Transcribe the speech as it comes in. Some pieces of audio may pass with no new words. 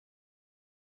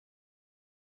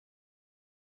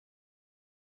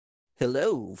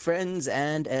Hello, friends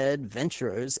and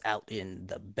adventurers out in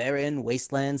the barren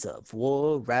wastelands of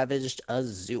war-ravaged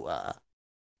Azua.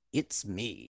 It's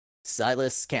me,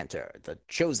 Silas Cantor, the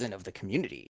chosen of the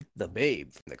community, the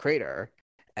babe from the crater,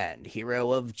 and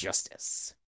hero of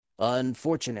justice.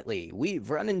 Unfortunately, we've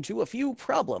run into a few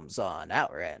problems on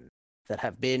our end that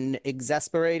have been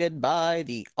exasperated by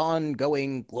the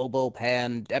ongoing global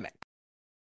pandemic.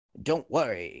 Don't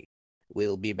worry,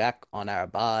 we'll be back on our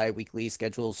bi-weekly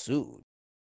schedule soon.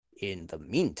 In the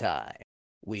meantime,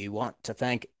 we want to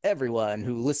thank everyone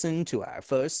who listened to our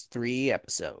first 3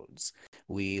 episodes.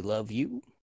 We love you,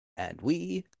 and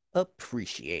we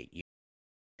appreciate you.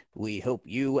 We hope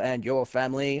you and your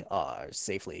family are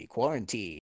safely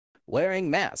quarantined,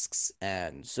 wearing masks,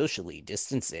 and socially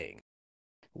distancing.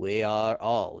 We are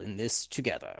all in this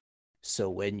together. So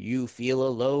when you feel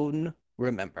alone,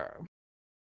 remember,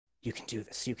 you can do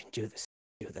this, you can do this,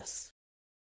 do this.